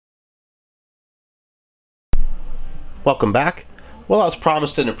Welcome back. Well, as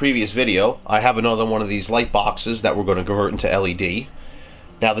promised in a previous video, I have another one of these light boxes that we're going to convert into LED.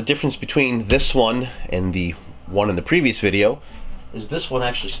 Now the difference between this one and the one in the previous video is this one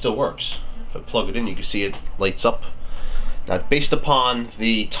actually still works. If I plug it in, you can see it lights up. Now based upon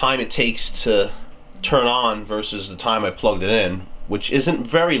the time it takes to turn on versus the time I plugged it in, which isn't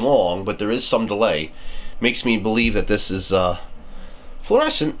very long, but there is some delay, makes me believe that this is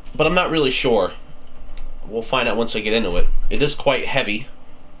fluorescent, but I'm not really sure. We'll find out once I get into it. It is quite heavy,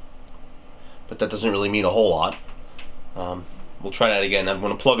 but that doesn't really mean a whole lot. We'll try that again. I'm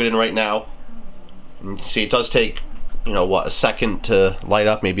going to plug it in right now. And you can see it does take, you know, what, a second to light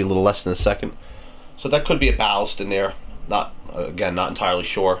up, maybe a little less than a second. So that could be a ballast in there. Not, again, not entirely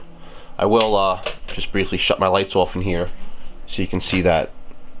sure. I will just briefly shut my lights off in here so you can see that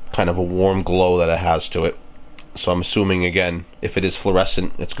kind of a warm glow that it has to it. So I'm assuming, again, if it is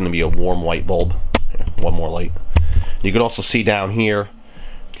fluorescent, it's going to be a warm white bulb. Here, one more light. You can also see down here,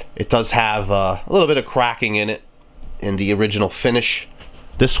 it does have a little bit of cracking in it in the original finish.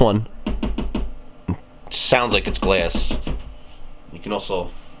 This one sounds like it's glass. You can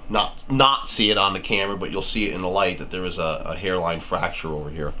also not see it on the camera, but you'll see it in the light that there is a hairline fracture over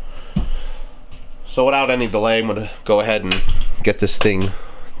here. So without any delay, I'm going to go ahead and get this thing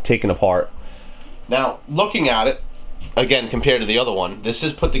taken apart. Now, looking at it, again, compared to the other one, this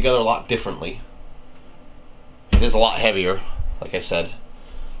is put together a lot differently. It is a lot heavier, like I said.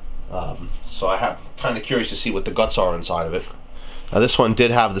 So I'm kind of curious to see what the guts are inside of it. Now, this one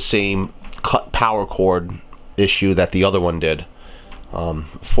did have the same cut power cord issue that the other one did.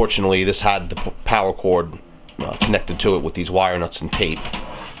 Fortunately, this had the power cord connected to it with these wire nuts and tape.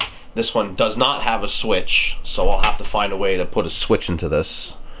 This one does not have a switch, so I'll have to find a way to put a switch into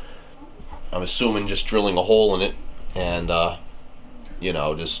this. I'm assuming just drilling a hole in it and, you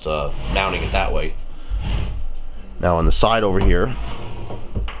know, just mounting it that way. Now on the side over here,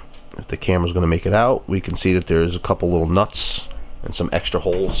 if the camera's going to make it out, we can see that there's a couple little nuts and some extra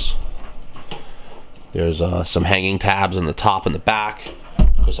holes. There's some hanging tabs in the top and the back,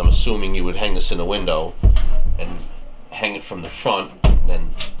 because I'm assuming you would hang this in a window and hang it from the front, and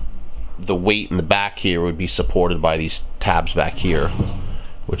then the weight in the back here would be supported by these tabs back here,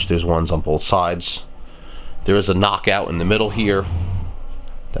 which there's ones on both sides. There is a knockout in the middle here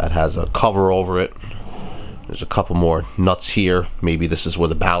that has a cover over it. There's a couple more nuts here. Maybe this is where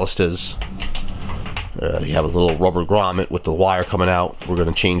the ballast is. You have a little rubber grommet with the wire coming out. We're going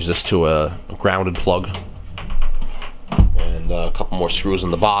to change this to a grounded plug. And a couple more screws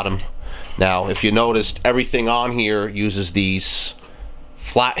on the bottom. Now, if you noticed, everything on here uses these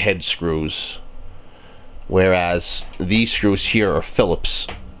flathead screws, whereas these screws here are Phillips,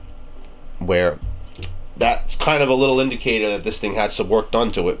 where that's kind of a little indicator that this thing had some work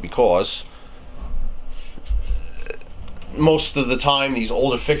done to it, because most of the time these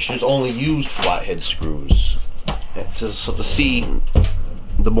older fixtures only used flathead screws. To see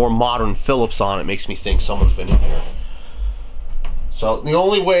the more modern Phillips on it makes me think someone's been in here. So the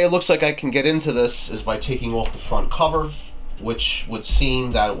only way it looks like I can get into this is by taking off the front cover, which would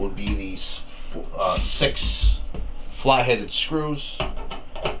seem that it would be these 6 flat-headed screws. So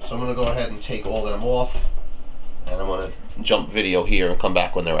I'm going to go ahead and take all them off, and I'm going to jump video here and come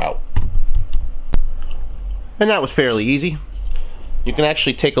back when they're out. And that was fairly easy. You can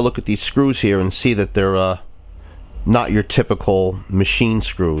actually take a look at these screws here and see that they're not your typical machine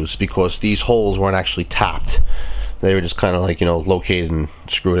screws, because these holes weren't actually tapped. They were just kind of like, you know, located and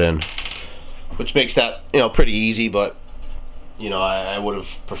screwed in, which makes that, you know, pretty easy. But you know, I would have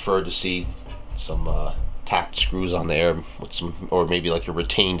preferred to see some tapped screws on there with some, or maybe like a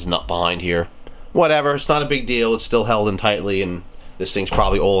retained nut behind here. Whatever, it's not a big deal. It's still held in tightly, and this thing's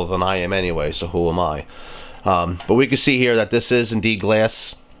probably older than I am anyway, so who am I? But we can see here that this is indeed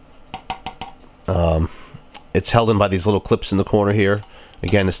glass. It's held in by these little clips in the corner here.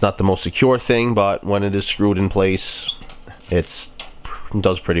 Again, it's not the most secure thing, but when it is screwed in place, it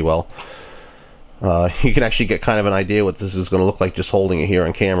does pretty well. You can actually get kind of an idea what this is going to look like just holding it here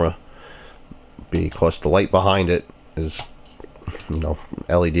on camera, because the light behind it is, you know,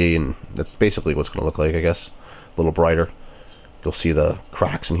 LED, and that's basically what's going to look like, I guess. A little brighter. You'll see the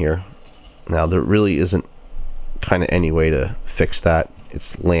cracks in here. Now, there really isn't kind of any way to fix that.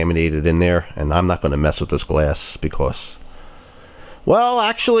 It's laminated in there, and I'm not going to mess with this glass because, well,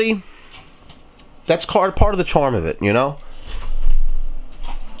 actually, that's part of the charm of it, you know?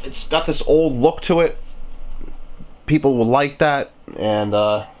 It's got this old look to it. People will like that, and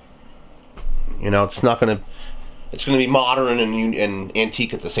you know, it's going to be modern and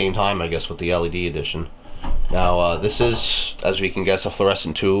antique at the same time, I guess, with the LED edition. Now, this is, as we can guess, a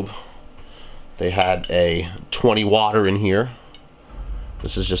fluorescent tube they had a 20 watter in here.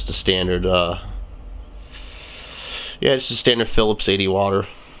 This is just a standard, yeah, it's a standard Phillips 80 watter.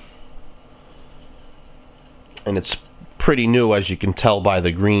 And it's pretty new, as you can tell by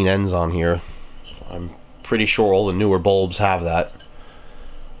the green ends on here. I'm pretty sure all the newer bulbs have that.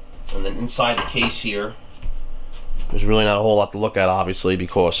 And then inside the case here, there's really not a whole lot to look at, obviously,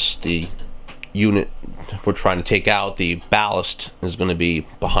 because the unit we're trying to take out, the ballast, is going to be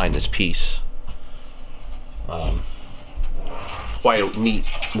behind this piece. Quite a neat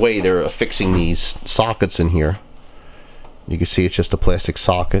way they're affixing these sockets in here. You can see it's just a plastic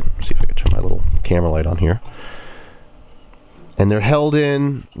socket. Let's see if I can turn my little camera light on here. And they're held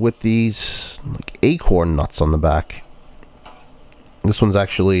in with these like acorn nuts on the back. This one's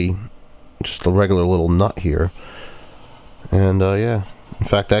actually just a regular little nut here. And yeah, in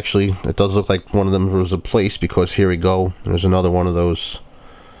fact, actually, it does look like one of them was replaced, because here we go. There's another one of those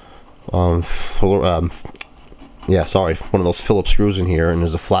yeah, sorry, one of those Phillips screws in here, and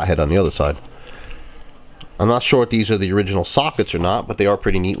there's a flathead on the other side. I'm not sure if these are the original sockets or not, but they are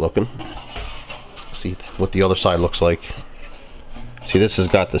pretty neat looking. See what the other side looks like. See, this has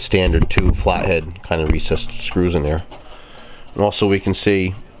got the standard 2 flathead kind of recessed screws in there. And also we can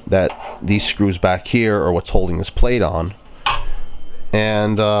see that these screws back here are what's holding this plate on.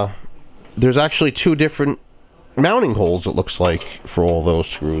 And there's actually 2 different mounting holes, it looks like, for all those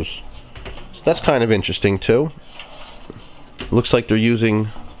screws. So that's kind of interesting too. Looks like they're using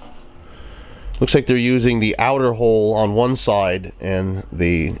the outer hole on one side and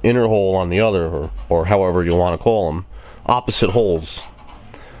the inner hole on the other, or however you want to call them, opposite holes.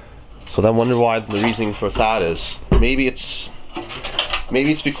 So then I wonder why the reasoning for that is. Maybe it's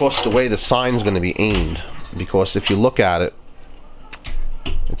because the way the sign's going to be aimed. Because if you look at it,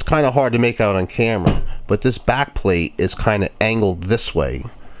 it's kind of hard to make out on camera, but this back plate is kind of angled this way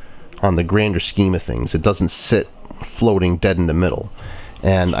on the grander scheme of things. It doesn't sit floating dead in the middle.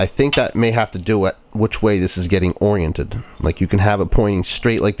 And I think that may have to do with which way this is getting oriented. Like, you can have it pointing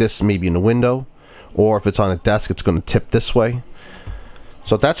straight like this, maybe in the window, or if it's on a desk, it's going to tip this way.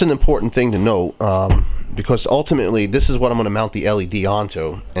 So that's an important thing to note, because ultimately this is what I'm going to mount the LED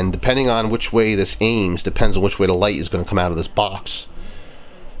onto, and depending on which way this aims depends on which way the light is going to come out of this box.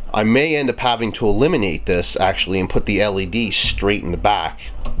 I may end up having to eliminate this actually and put the LED straight in the back.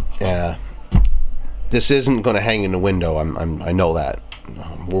 This isn't going to hang in the window. I know that.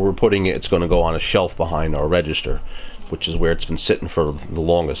 Where we're putting it, it's going to go on a shelf behind our register, which is where it's been sitting for the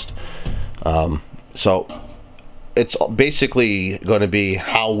longest. So it's basically going to be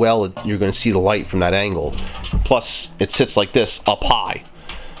how well you're going to see the light from that angle. Plus, it sits like this up high.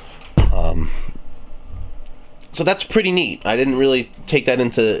 So that's pretty neat. I didn't really take that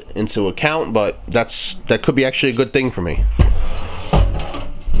into account, but that could be actually a good thing for me.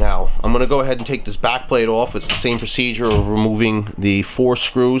 Now, I'm going to go ahead and take this back plate off. It's the same procedure of removing the 4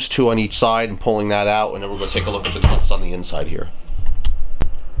 screws, 2 on each side, and pulling that out, and then we're going to take a look at the nuts on the inside here.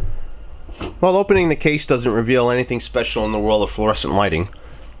 Well, opening the case doesn't reveal anything special in the world of fluorescent lighting.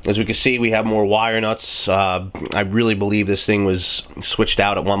 As we can see, we have more wire nuts. I really believe this thing was switched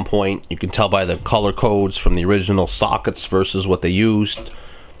out at one point. You can tell by the color codes from the original sockets versus what they used.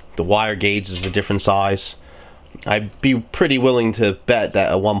 The wire gauge is a different size. I'd be pretty willing to bet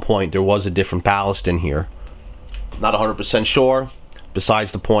that at one point there was a different ballast in here. Not 100% sure.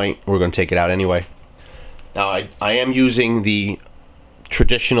 Besides the point, we're going to take it out anyway. Now, I am using the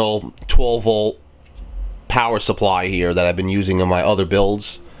traditional 12 volt power supply here that I've been using in my other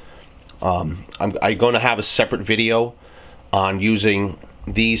builds. I'm going to have a separate video on using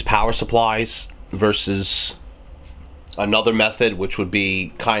these power supplies versus another method, which would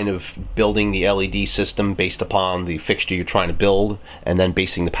be kind of building the LED system based upon the fixture you're trying to build and then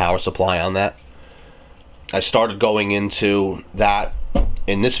basing the power supply on that. I started going into that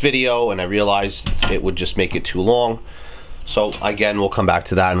in this video and I realized it would just make it too long. So again, we'll come back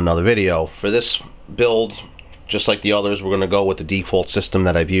to that in another video. For this build, just like the others, we're going to go with the default system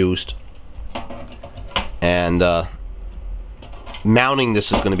that I've used. And mounting this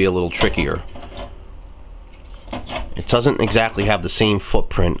is going to be a little trickier. It doesn't exactly have the same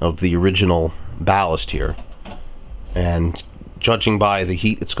footprint of the original ballast here. And judging by the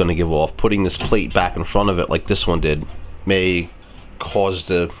heat it's going to give off, putting this plate back in front of it like this one did may cause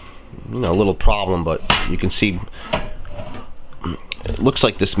a little problem, but you can see it looks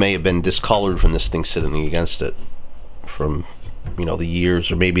like this may have been discolored from this thing sitting against it from the years,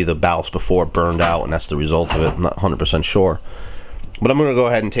 or maybe the ballast before burned out and that's the result of it. I'm not 100% sure. But I'm going to go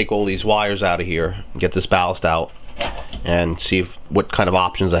ahead and take all these wires out of here, get this ballast out, and see what kind of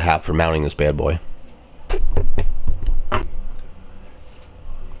options I have for mounting this bad boy.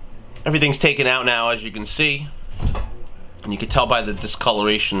 Everything's taken out now, as you can see. And you can tell by the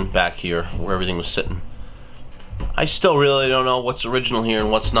discoloration back here where everything was sitting. I still really don't know what's original here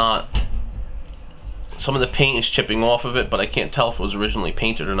and what's not. Some of the paint is chipping off of it, but I can't tell if it was originally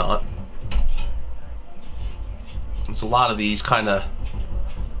painted or not. There's a lot of these kind of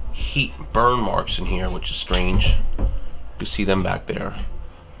heat burn marks in here, which is strange. You can see them back there.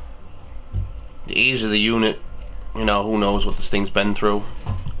 The age of the unit, you know, who knows what this thing's been through.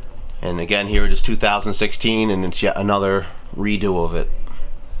 And again, here it is 2016, and it's yet another redo of it.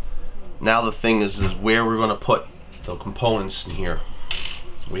 Now the thing is where we're going to put the components in here.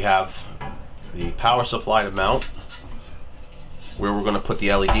 We have the power supply to mount, where we're going to put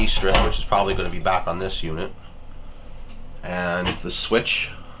the LED strip, which is probably going to be back on this unit, and the switch,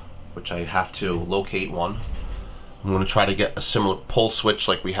 which I have to locate one. I'm going to try to get a similar pull switch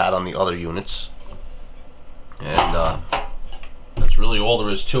like we had on the other units, and that's really all there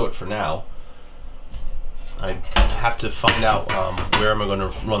is to it for now. I have to find out where am I going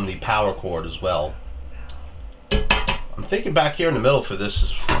to run the power cord as well. I'm thinking back here in the middle for this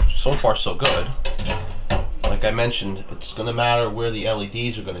is so far so good. Like I mentioned, it's going to matter where the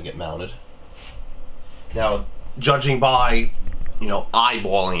LEDs are going to get mounted. Now, judging by, you know,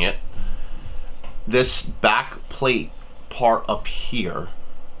 eyeballing it, this back plate part up here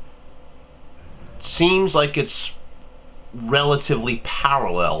seems like it's relatively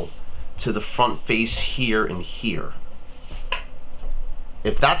parallel to the front face here and here.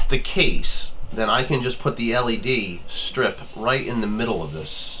 If that's the case, then I can just put the LED strip right in the middle of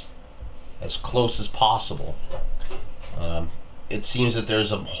this, as close as possible. It seems that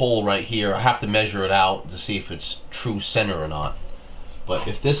there's a hole right here. I have to measure it out to see if it's true center or not. But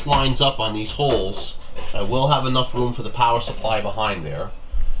if this lines up on these holes, I will have enough room for the power supply behind there.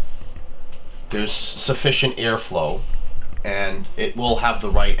 There's sufficient airflow, and it will have the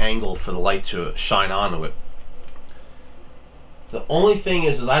right angle for the light to shine onto it. The only thing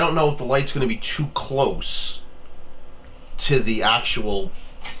is I don't know if the light's going to be too close to the actual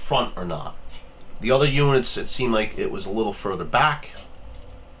front or not. The other units, it seemed like it was a little further back,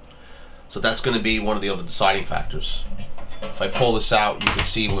 so that's going to be one of the other deciding factors. If I pull this out, you can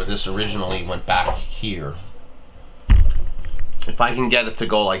see where this originally went back here. If I can get it to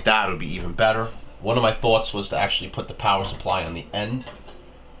go like that, it would be even better. One of my thoughts was to actually put the power supply on the end.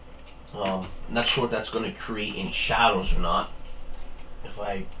 Not sure if that's going to create any shadows or not. If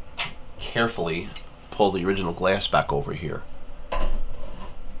I carefully pull the original glass back over here,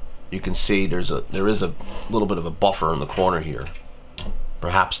 you can see there is a little bit of a buffer in the corner here.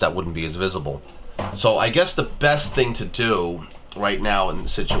 Perhaps that wouldn't be as visible. So I guess the best thing to do right now in the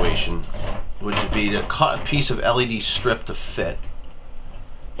situation would be to cut a piece of LED strip to fit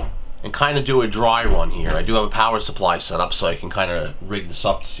and kind of do a dry run here. I do have a power supply set up, so I can kind of rig this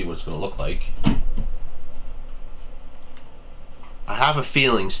up to see what it's going to look like. I have a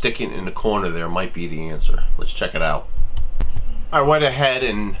feeling sticking in the corner there might be the answer. Let's check it out. I went ahead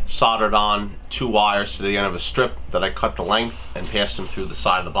and soldered on 2 wires to the end of a strip that I cut the length and passed them through the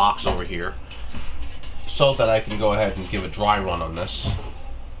side of the box over here, so that I can go ahead and give a dry run on this.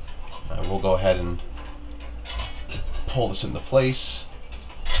 We'll go ahead and pull this into place.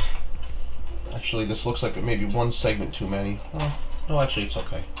 Actually, this looks like it may be one segment too many. Oh, no, actually it's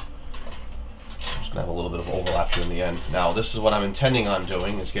okay. I'm just gonna have a little bit of overlap here in the end. Now, this is what I'm intending on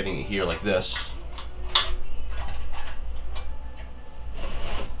doing, is getting it here like this.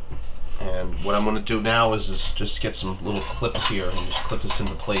 And what I'm going to do now is just get some little clips here and just clip this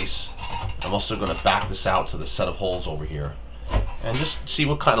into place. I'm also going to back this out to the set of holes over here and just see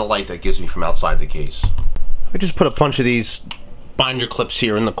what kind of light that gives me from outside the case. I just put a bunch of these binder clips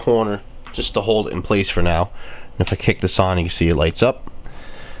here in the corner just to hold it in place for now. And if I kick this on, you can see it lights up.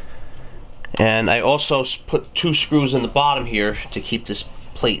 And I also put 2 screws in the bottom here to keep this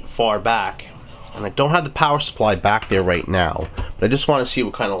plate far back. And I don't have the power supply back there right now, but I just want to see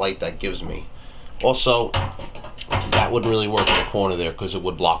what kind of light that gives me. Also, that wouldn't really work in the corner there because it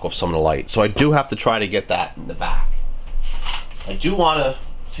would block off some of the light. So I do have to try to get that in the back. I do want to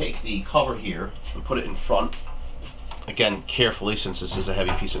take the cover here and put it in front. Again, carefully, since this is a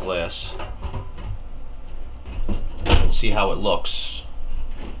heavy piece of glass. And see how it looks.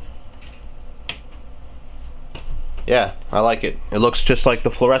 Yeah, I like it. It looks just like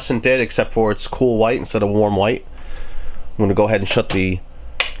the fluorescent did, except for it's cool white instead of warm white. I'm going to go ahead and shut the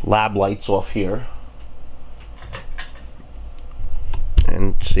lab lights off here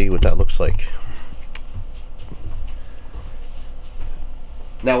and see what that looks like.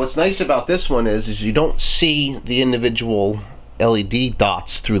 Now, what's nice about this one is you don't see the individual LED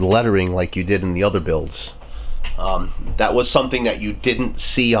dots through the lettering like you did in the other builds. That was something that you didn't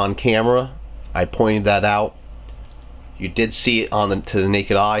see on camera. I pointed that out. You did see it to the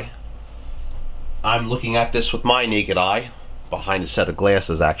naked eye. I'm looking at this with my naked eye, behind a set of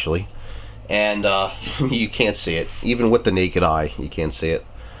glasses actually, and you can't see it. Even with the naked eye, you can't see it.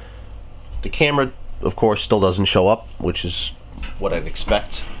 The camera, of course, still doesn't show up, which is what I'd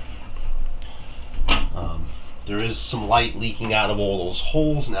expect. There is some light leaking out of all those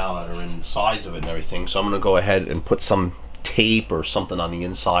holes now that are in the sides of it and everything, so I'm going to go ahead and put some tape or something on the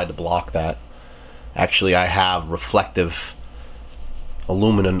inside to block that. Actually, I have reflective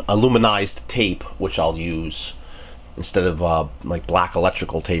aluminized tape, which I'll use instead of like black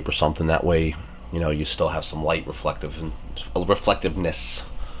electrical tape or something. That way, you know, you still have some light reflectiveness.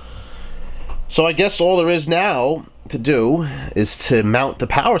 So I guess all there is now to do is to mount the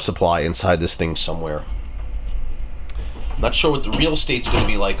power supply inside this thing somewhere. Not sure what the real estate's going to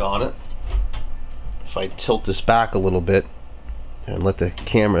be like on it. If I tilt this back a little bit and let the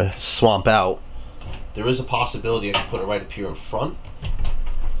camera swamp out, there is a possibility I can put it right up here in front.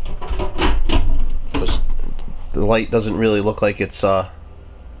 Because the light doesn't really look like it's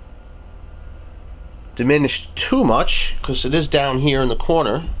diminished too much, because it is down here in the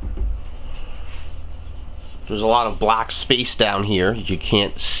corner. There's a lot of black space down here. You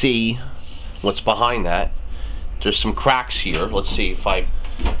can't see what's behind that. There's some cracks here. Let's see if I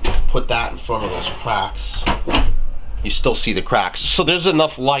put that in front of those cracks. You still see the cracks. So there's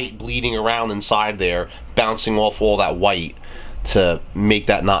enough light bleeding around inside there, bouncing off all that white to make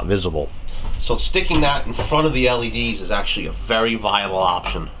that not visible. So sticking that in front of the LEDs is actually a very viable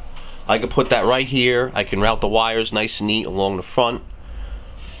option. I could put that right here. I can route the wires nice and neat along the front.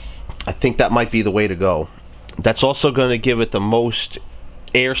 I think that might be the way to go. That's also going to give it the most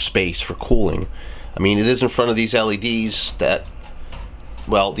airspace for cooling. I mean, it is in front of these LEDs that,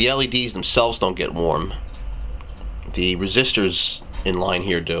 well, the LEDs themselves don't get warm. The resistors in line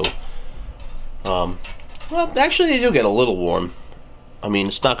here do. Well, actually they do get a little warm. I mean,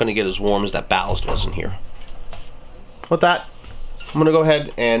 it's not going to get as warm as that ballast was in here. With that, I'm going to go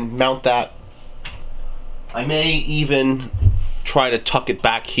ahead and mount that. I may even try to tuck it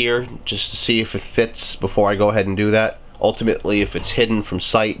back here just to see if it fits before I go ahead and do that. Ultimately, if it's hidden from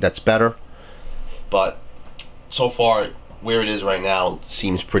sight, that's better. But so far, where it is right now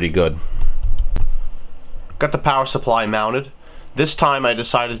seems pretty good. Got the power supply mounted. This time I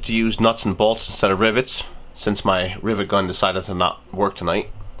decided to use nuts and bolts instead of rivets, since my rivet gun decided to not work tonight.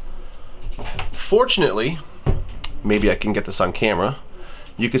 Fortunately, maybe I can get this on camera,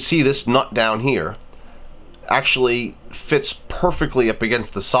 you can see this nut down here actually fits perfectly up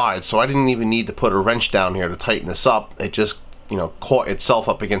against the side, so I didn't even need to put a wrench down here to tighten this up. It just, you know, caught itself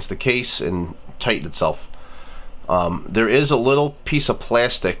up against the case and tightened itself. There is a little piece of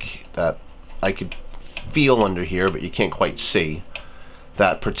plastic that I could feel under here, but you can't quite see,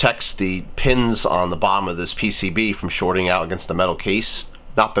 that protects the pins on the bottom of this PCB from shorting out against the metal case.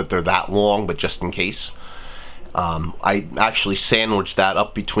 Not that they're that long, but just in case. I actually sandwiched that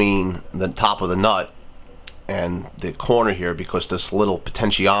up between the top of the nut and the corner here, because this little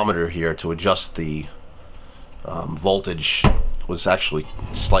potentiometer here to adjust the voltage was actually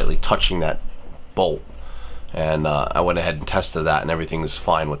slightly touching that bolt, and I went ahead and tested that, and everything is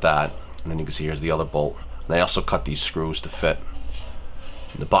fine with that. And then you can see here's the other bolt, and I also cut these screws to fit.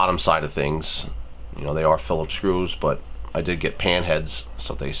 The bottom side of things, you know, they are Phillips screws, but I did get pan heads,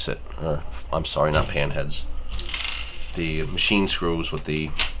 so they sit, or I'm sorry, not pan heads, the machine screws with the,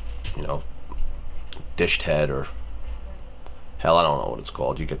 you know, dished head, or hell, I don't know what it's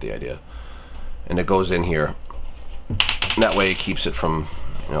called, you get the idea. And it goes in here, and that way it keeps it from,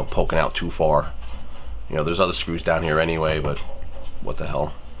 you know, poking out too far. You know, there's other screws down here anyway, but what the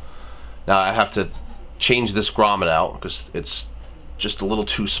hell. Now I have to change this grommet out because it's just a little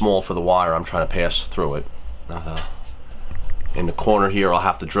too small for the wire I'm trying to pass through it. In the corner here I'll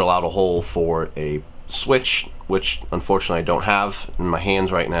have to drill out a hole for a switch, which unfortunately I don't have in my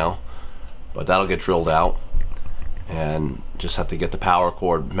hands right now, but that'll get drilled out, and just have to get the power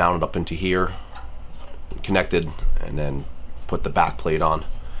cord mounted up into here, connected, and then put the back plate on.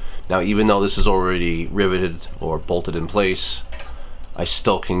 Now, even though this is already riveted or bolted in place, I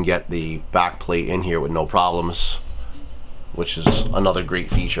still can get the back plate in here with no problems, which is another great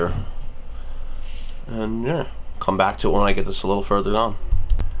feature. And yeah, come back to it when I get this a little further on.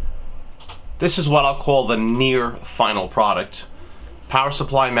 This is what I'll call the near final product. Power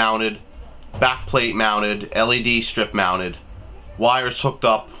supply mounted, back plate mounted, LED strip mounted, wires hooked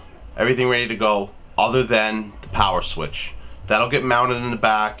up, everything ready to go other than the power switch. That'll get mounted in the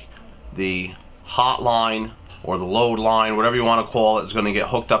back. The hot line or the load line, whatever you want to call it, is going to get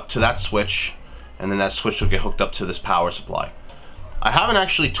hooked up to that switch, and then that switch will get hooked up to this power supply. I haven't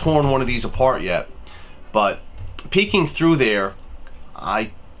actually torn one of these apart yet, but peeking through there,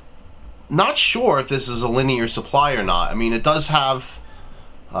 I'm not sure if this is a linear supply or not. I mean, it does have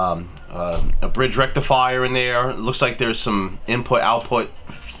a bridge rectifier in there. It looks like there's some input-output,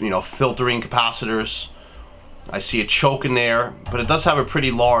 filtering capacitors. I see a choke in there, but it does have a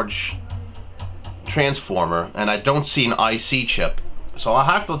pretty large transformer, and I don't see an IC chip. So I'll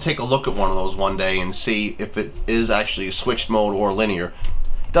have to take a look at one of those one day and see if it is actually a switched mode or linear.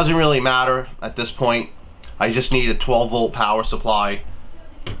 It doesn't really matter at this point. I just need a 12-volt power supply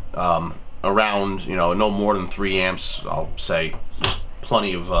around, no more than 3 amps, I'll say.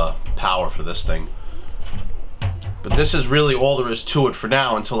 Plenty of power for this thing. But this is really all there is to it for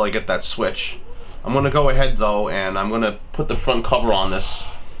now until I get that switch. I'm going to go ahead though, and I'm going to put the front cover on this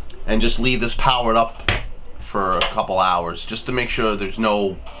and just leave this powered up for a couple hours just to make sure there's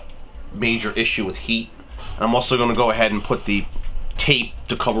no major issue with heat. And I'm also going to go ahead and put the tape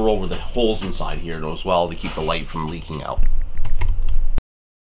to cover over the holes inside here as well to keep the light from leaking out.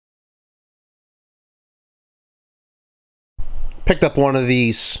 Picked up one of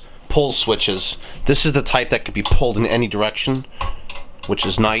these pull switches. This is the type that could be pulled in any direction, which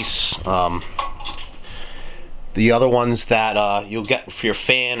is nice. The other ones that you'll get for your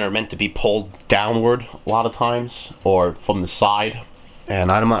fan are meant to be pulled downward a lot of times, or from the side,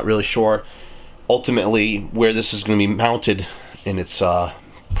 and I'm not really sure ultimately where this is going to be mounted in its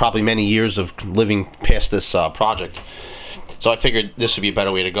probably many years of living past this project. So I figured this would be a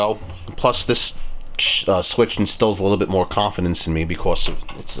better way to go. Plus this switch instills a little bit more confidence in me because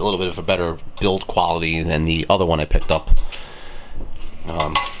it's a little bit of a better build quality than the other one I picked up.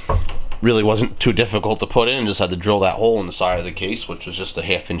 Really wasn't too difficult to put in, just had to drill that hole in the side of the case, which was just a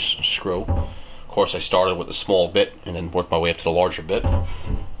 1/2-inch screw. Of course I started with a small bit and then worked my way up to the larger bit.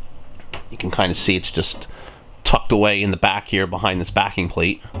 You can kind of see it's just tucked away in the back here behind this backing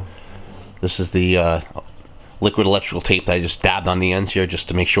plate. This is the liquid electrical tape that I just dabbed on the ends here just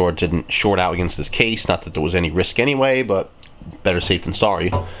to make sure it didn't short out against this case. Not that there was any risk anyway, but better safe than sorry.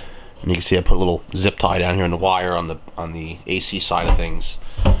 And you can see I put a little zip tie down here in the wire on the AC side of things.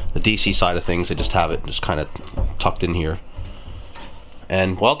 The DC side of things, I just have it just kind of tucked in here.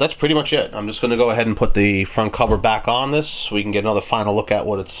 And well, that's pretty much it. I'm just going to go ahead and put the front cover back on this so we can get another final look at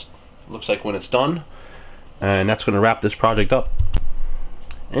what it looks like when it's done. And that's going to wrap this project up.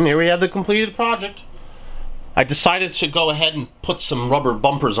 And here we have the completed project. I decided to go ahead and put some rubber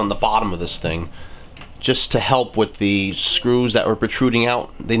bumpers on the bottom of this thing just to help with the screws that were protruding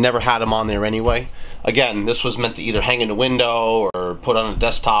out. They never had them on there anyway. Again, this was meant to either hang in the window or put on a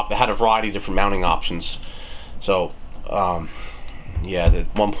desktop. It had a variety of different mounting options. So, yeah,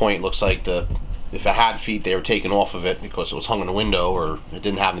 at one point it looks like if it had feet, they were taken off of it because it was hung in the window or it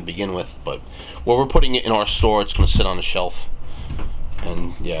didn't have them to begin with. But where we're putting it in our store, it's going to sit on the shelf.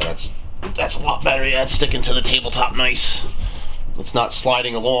 And yeah, that's a lot better. Yeah, it's sticking to the tabletop nice. It's not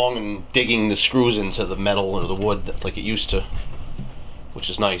sliding along and digging the screws into the metal or the wood like it used to, which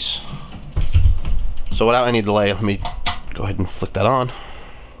is nice. So without any delay, let me go ahead and flick that on.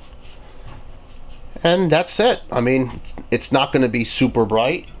 And that's it. I mean, it's not going to be super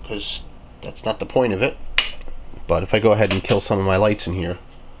bright because that's not the point of it. But if I go ahead and kill some of my lights in here,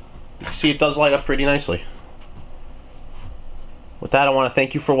 you can see it does light up pretty nicely. With that, I want to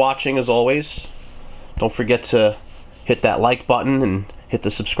thank you for watching as always. Don't forget to hit that like button and hit the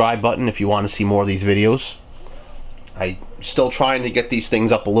subscribe button if you want to see more of these videos. I'm still trying to get these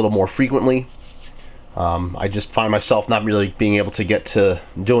things up a little more frequently. I just find myself not really being able to get to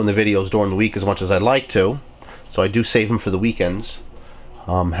doing the videos during the week as much as I'd like to, so I do save them for the weekends.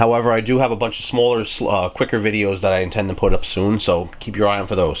 However, I do have a bunch of smaller, quicker videos that I intend to put up soon, so keep your eye on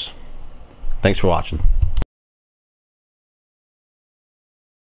for those. Thanks for watching.